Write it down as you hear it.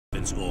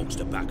convince orcs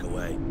to back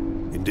away.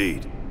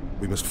 Indeed.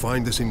 We must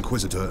find this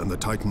Inquisitor and the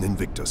Titan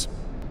Invictus.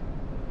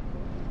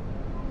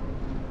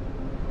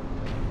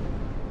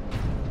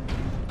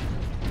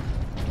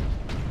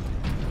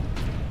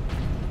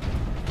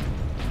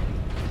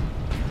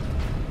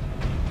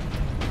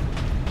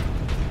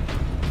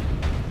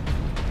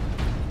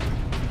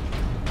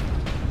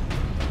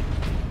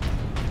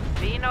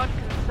 Be not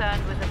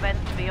concerned with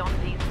events beyond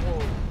these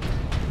walls.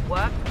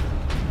 Work,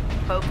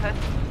 focus,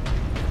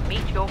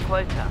 meet your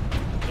quota.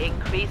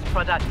 Increased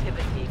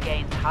productivity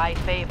gains high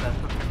favor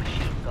from the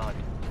machine god.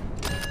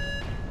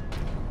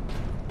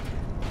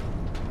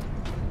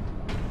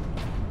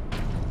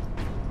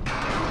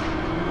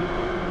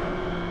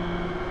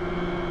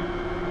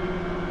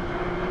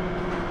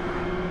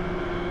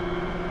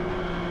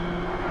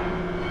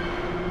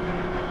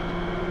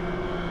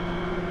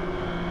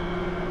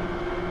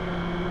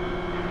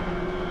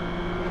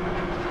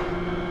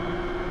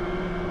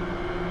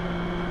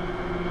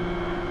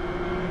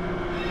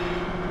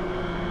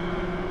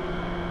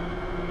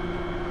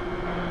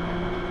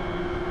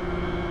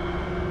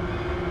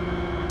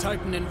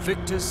 Titan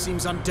Invictus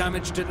seems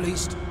undamaged at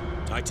least.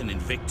 Titan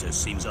Invictus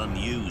seems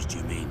unused,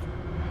 you mean?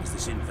 Is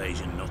this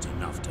invasion not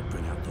enough to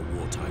bring out the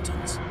War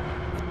Titans?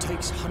 It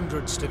takes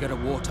hundreds to get a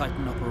War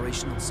Titan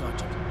operational,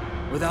 Sergeant.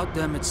 Without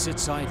them, it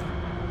sits idle.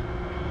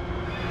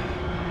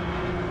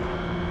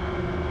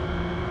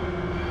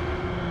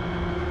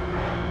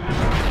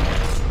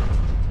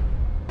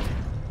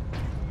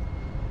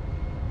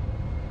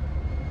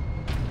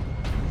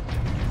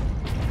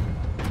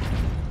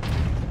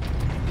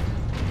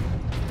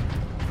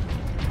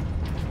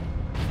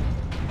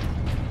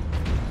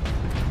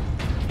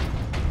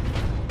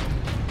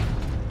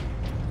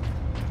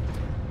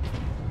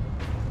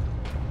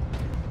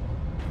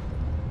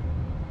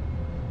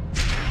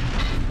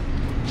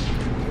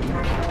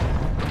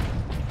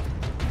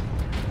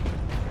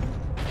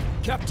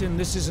 Captain,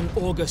 this is an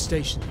auger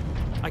station.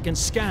 I can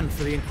scan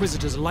for the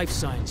Inquisitor's life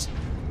signs.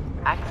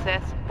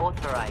 Access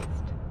authorized.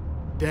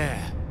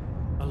 There.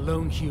 A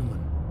lone human.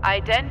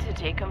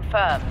 Identity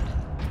confirmed.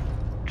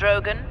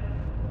 Drogon.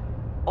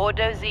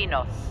 Ordo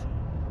Xenos.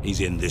 He's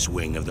in this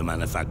wing of the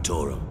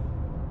Manufactorum.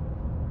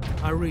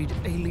 I read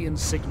alien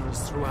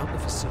signals throughout the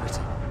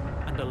facility,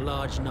 and a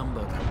large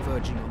number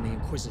converging on the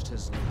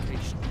Inquisitor's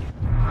location.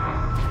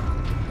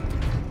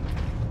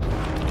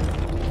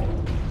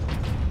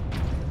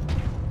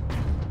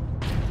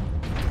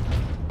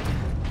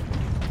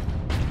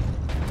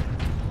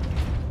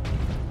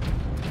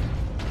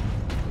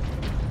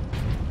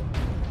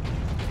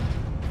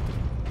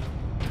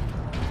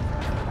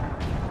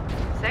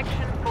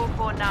 Section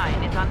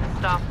 449 is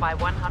understaffed by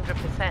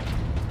 100%.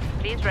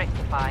 Please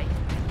rectify.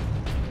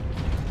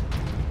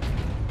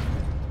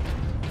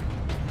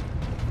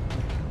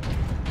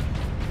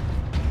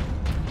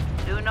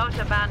 Do not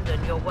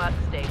abandon your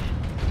workstation.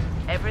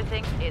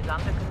 Everything is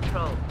under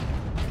control.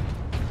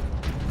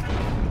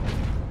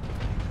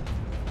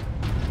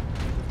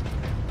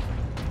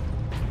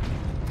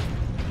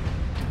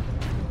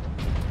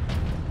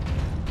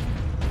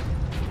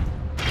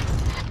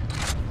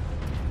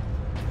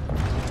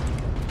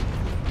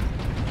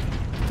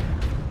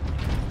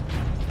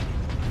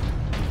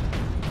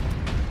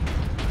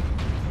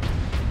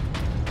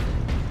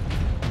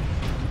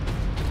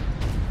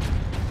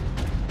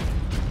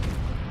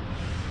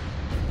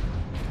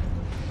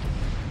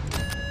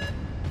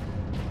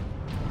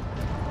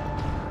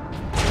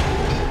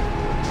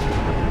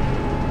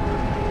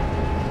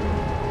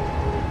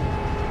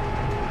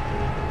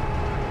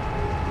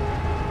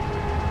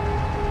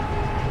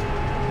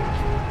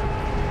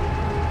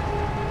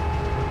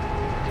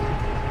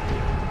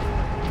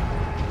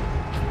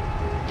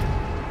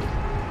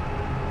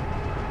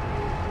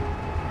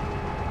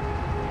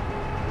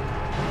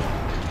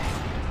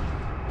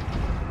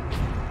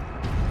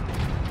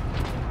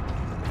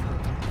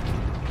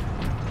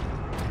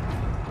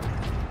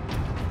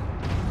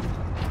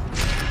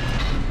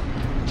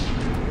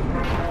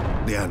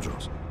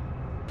 Andros.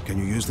 Can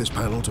you use this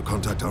panel to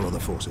contact our other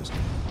forces?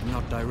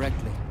 Not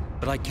directly,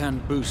 but I can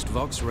boost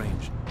Vox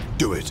range.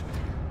 Do it.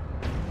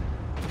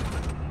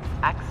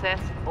 Access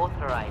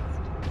authorized.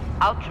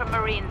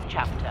 Ultramarines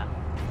chapter.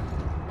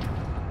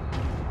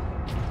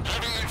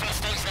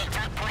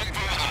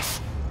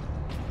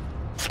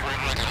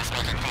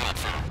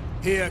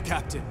 Here,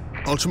 Captain.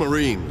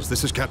 Ultramarines,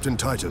 this is Captain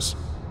Titus.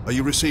 Are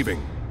you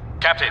receiving?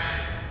 Captain,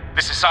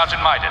 this is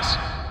Sergeant Midas.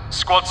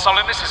 Squad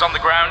Solidus is on the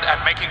ground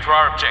and making for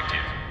our objective.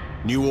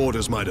 New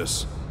orders,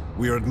 Midas.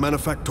 We are at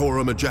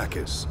Manufactorum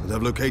Ajakis and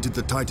have located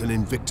the Titan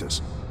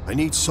Invictus. I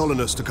need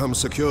Solinus to come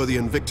secure the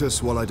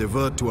Invictus while I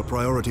divert to a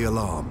priority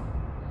alarm.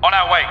 On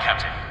our way,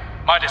 Captain.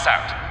 Midas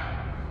out.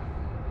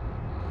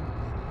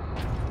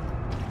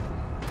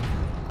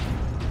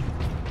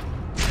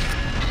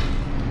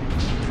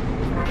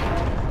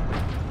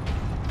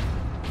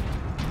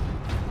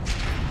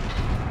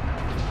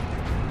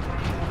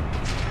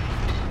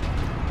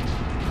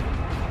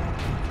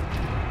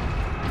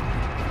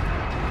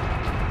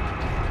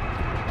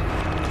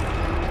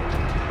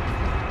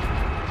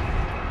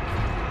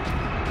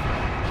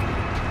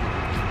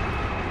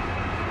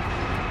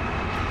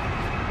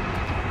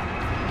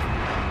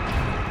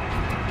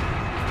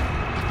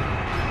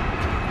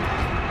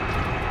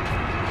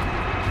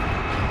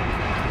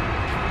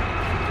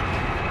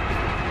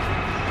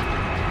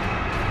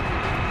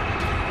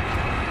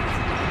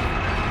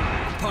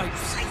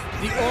 pipes!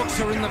 The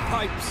orcs are in the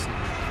pipes!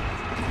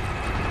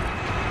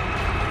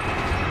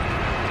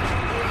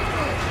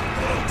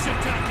 Orcs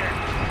attacking!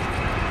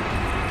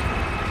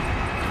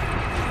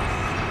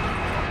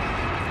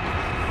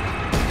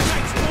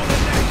 Takes more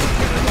than that to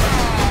kill him.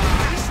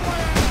 This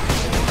way out,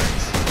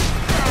 boys!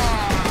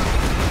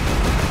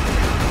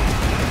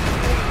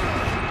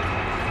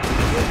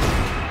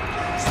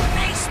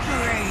 Space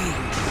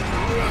Marines!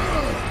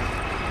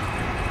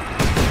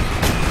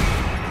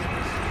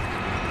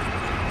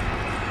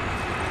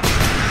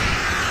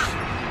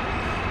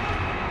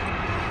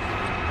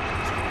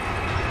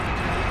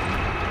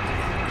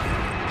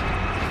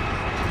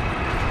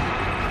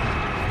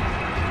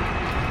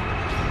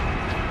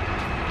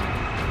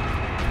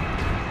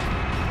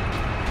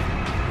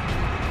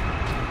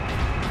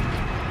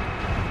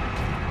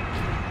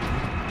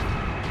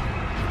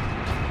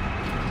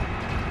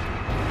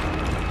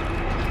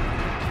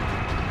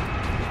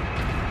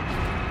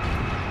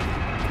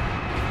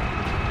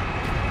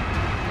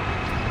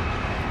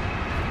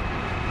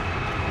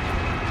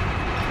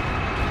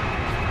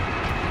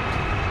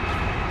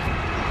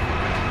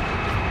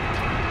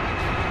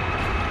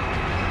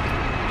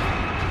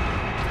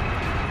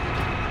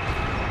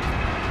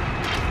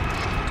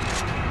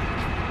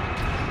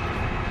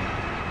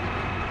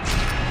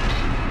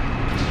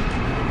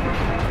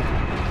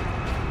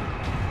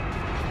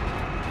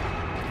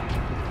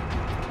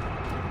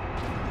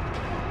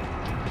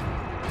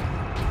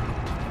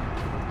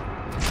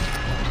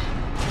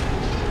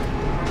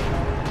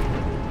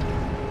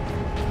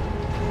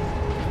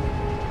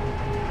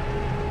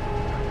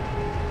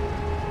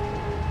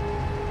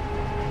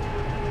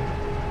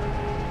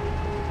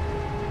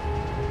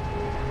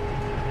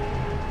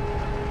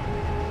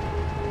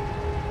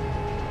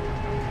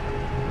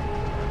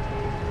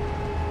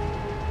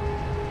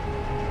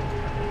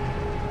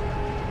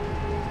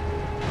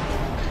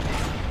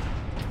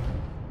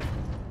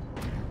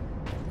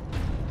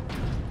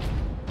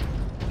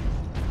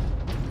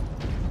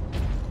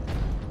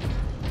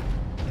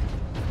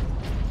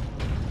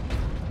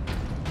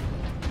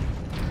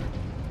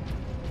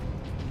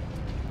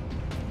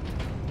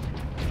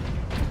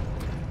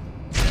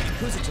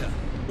 Inquisitor,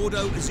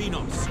 Ordo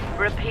Xenos.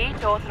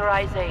 Repeat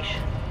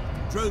authorization.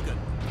 Drogon,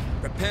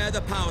 prepare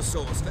the power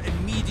source for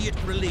immediate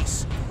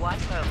release. 1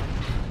 moment.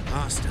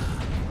 Master,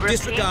 Repeat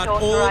disregard all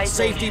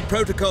authorization. safety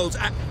protocols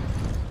and...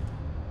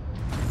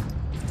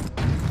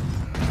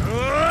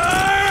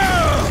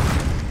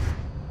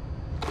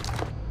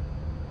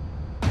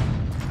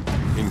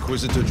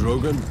 Inquisitor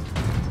Drogon?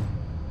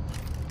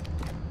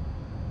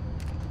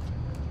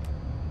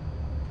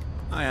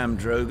 I am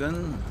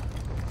Drogon.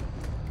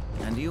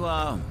 And you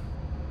are?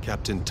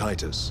 Captain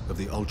Titus of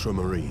the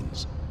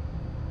Ultramarines.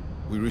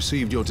 We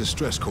received your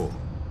distress call,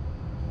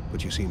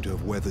 but you seem to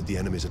have weathered the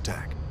enemy's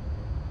attack.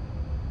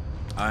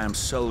 I am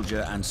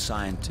soldier and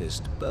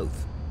scientist,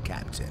 both,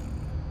 Captain.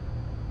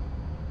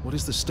 What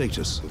is the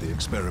status of the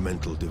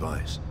experimental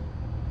device?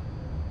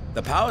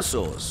 The power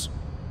source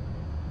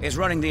is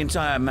running the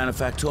entire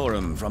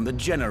manufactorum from the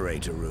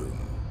generator room.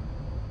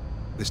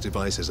 This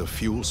device is a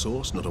fuel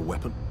source, not a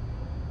weapon?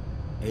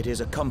 It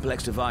is a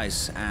complex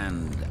device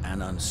and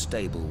an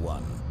unstable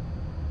one.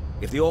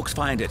 If the orcs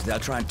find it, they'll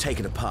try and take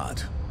it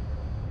apart.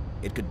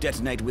 It could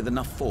detonate with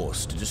enough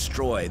force to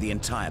destroy the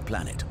entire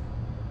planet.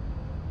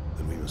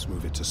 Then we must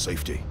move it to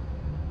safety.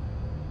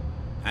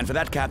 And for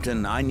that,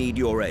 Captain, I need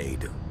your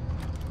aid.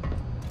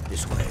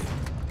 This way.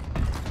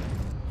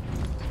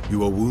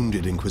 You are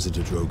wounded,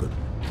 Inquisitor Drogon.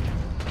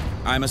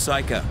 I'm a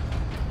psyker.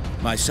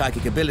 My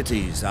psychic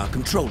abilities are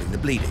controlling the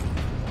bleeding.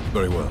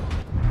 Very well.